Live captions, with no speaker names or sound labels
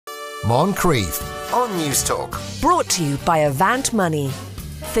Moncrieff on News Talk. Brought to you by Avant Money.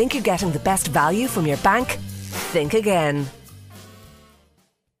 Think you're getting the best value from your bank? Think again.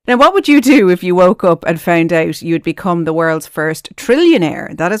 Now, what would you do if you woke up and found out you had become the world's first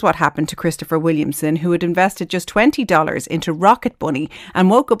trillionaire? That is what happened to Christopher Williamson, who had invested just $20 into Rocket Bunny and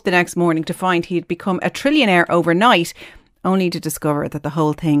woke up the next morning to find he had become a trillionaire overnight, only to discover that the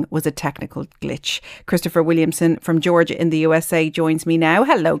whole thing was a technical glitch. Christopher Williamson from Georgia in the USA joins me now.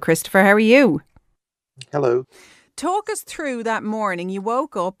 Hello, Christopher. How are you? Hello. Talk us through that morning. You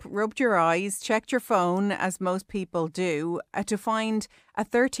woke up, rubbed your eyes, checked your phone, as most people do, to find a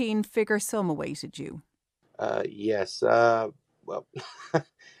 13-figure sum awaited you. Yes. Well,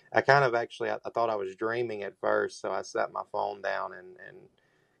 I kind of I thought I was dreaming at first, so I set my phone down and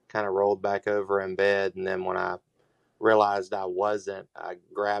kind of rolled back over in bed. And then when I realized I wasn't, I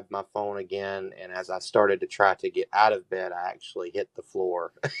grabbed my phone again, and as I started to try to get out of bed, I actually hit the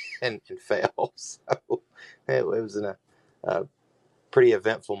floor and fell. So it was a pretty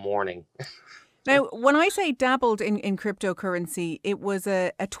eventful morning. Now, when I say dabbled in cryptocurrency, it was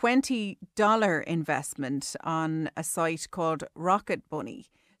a $20 investment on a site called Rocket Bunny.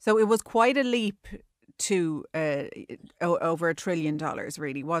 So it was quite a leap to over $1 trillion,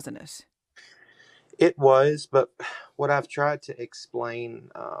 really, wasn't it? It was, but what I've tried to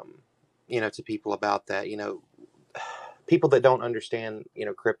explain, to people about that, people that don't understand,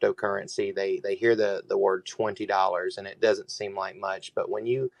 cryptocurrency, they hear the word $20 and it doesn't seem like much. But when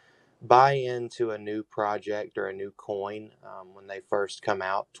you buy into a new project or a new coin, when they first come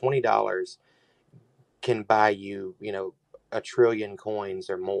out, $20 can buy you, 1 trillion coins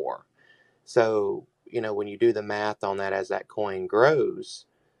or more. So, when you do the math on that, as that coin grows,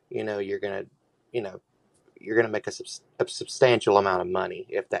 you're going to make a substantial amount of money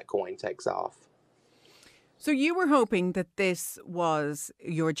if that coin takes off. So you were hoping that this was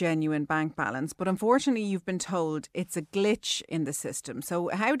your genuine bank balance, but unfortunately you've been told it's a glitch in the system. So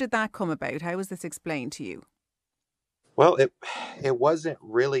how did that come about? How was this explained to you? Well, it wasn't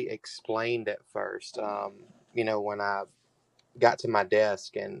really explained at first. When I got to my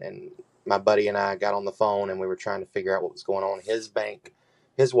desk and my buddy and I got on the phone and we were trying to figure out what was going on,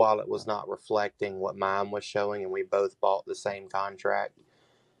 his wallet was not reflecting what mine was showing, and we both bought the same contract.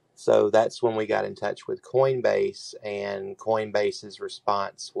 So that's when we got in touch with Coinbase, and Coinbase's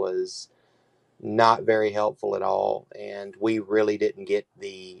response was not very helpful at all. And we really didn't get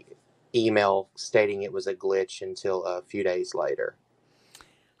the email stating it was a glitch until a few days later.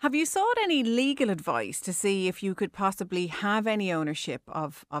 Have you sought any legal advice to see if you could possibly have any ownership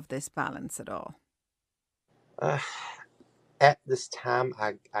of this balance at all? At this time,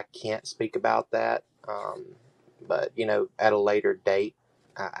 I can't speak about that. But, at a later date,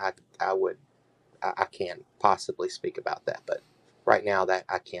 I can possibly speak about that. But right now, that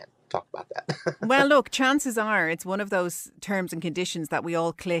I can't talk about that. Well, look, chances are it's one of those terms and conditions that we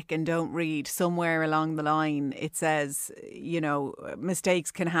all click and don't read. Somewhere along the line, it says,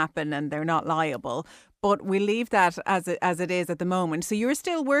 mistakes can happen and they're not liable. But we leave that as it is at the moment. So you're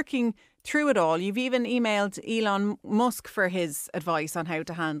still working through it all. You've even emailed Elon Musk for his advice on how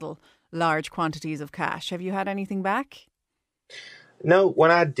to handle large quantities of cash. Have you had anything back? No,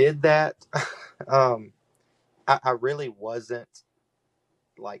 when I did that, I really wasn't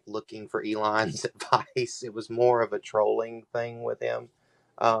looking for Elon's advice. It was more of a trolling thing with him.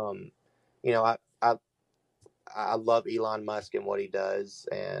 I love Elon Musk and what he does,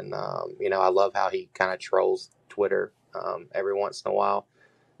 and I love how he kind of trolls Twitter every once in a while.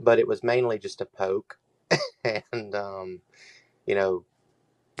 But it was mainly just a poke, and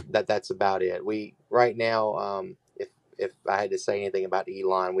that's about it. We right now, if I had to say anything about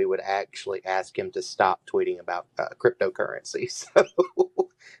Elon, we would actually ask him to stop tweeting about cryptocurrency. So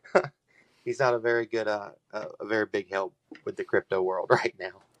he's not a very good, a very big help with the crypto world right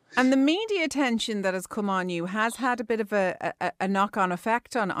now. And the media attention that has come on you has had a bit of a knock-on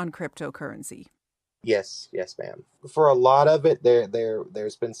effect on cryptocurrency. Yes, ma'am. For a lot of it,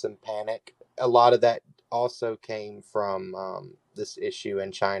 there's been some panic. A lot of that also came from this issue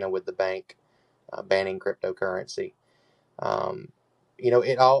in China with the bank banning cryptocurrency. That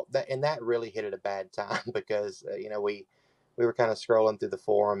really hit at a bad time because we were kind of scrolling through the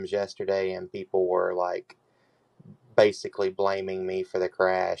forums yesterday, and people were basically blaming me for the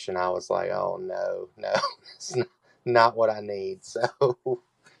crash, and I was like, oh no, it's not what I need. So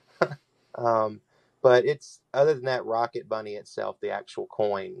but it's, other than that, Rocket Bunny itself, the actual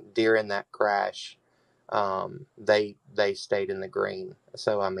coin, during that crash, they stayed in the green.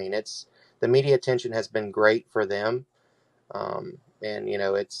 So I mean, the media attention has been great for them,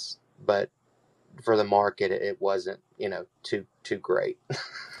 but for the market, it wasn't too great.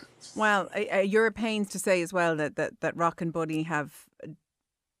 Well, you're at pains to say as well that Rock and Bunny have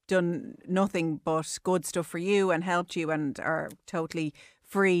done nothing but good stuff for you and helped you and are totally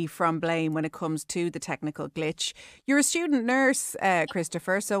free from blame when it comes to the technical glitch. You're a student nurse,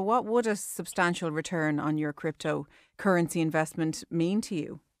 Christopher, so what would a substantial return on your cryptocurrency investment mean to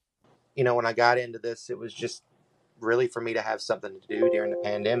you? You know, when I got into this, it was just really for me to have something to do during the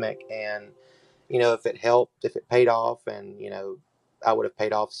pandemic. And, you know, if it helped, if it paid off, and, you know, I would have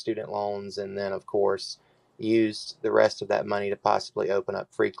paid off student loans and then, of course, used the rest of that money to possibly open up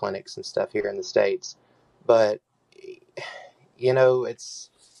free clinics and stuff here in the States. But, you know, it's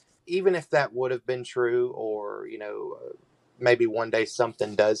even if that would have been true, or, you know, maybe one day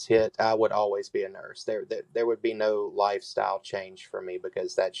something does hit, I would always be a nurse. There would be no lifestyle change for me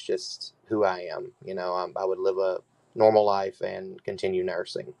because that's just who I am. You know, I would live a normal life and continue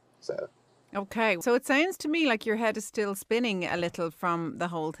nursing. So. Okay, so it sounds to me like your head is still spinning a little from the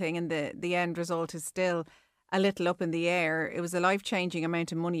whole thing, and the end result is still a little up in the air. It was a life-changing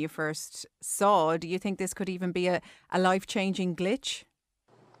amount of money you first saw. Do you think this could even be a life-changing glitch?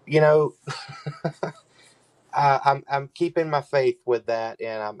 You know, I'm keeping my faith with that,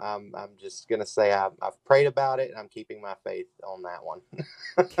 and I'm just gonna say I've prayed about it, and I'm keeping my faith on that one.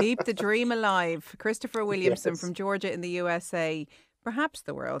 Keep the dream alive. Christopher Williamson Yes. from Georgia in the USA, perhaps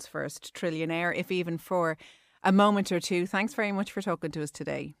the world's first trillionaire, if even for a moment or two. Thanks very much for talking to us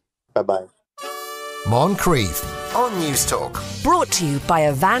today. Bye bye. Moncrieff on News Talk. Brought to you by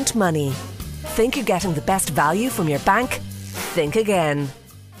Avant Money. Think you're getting the best value from your bank? Think again.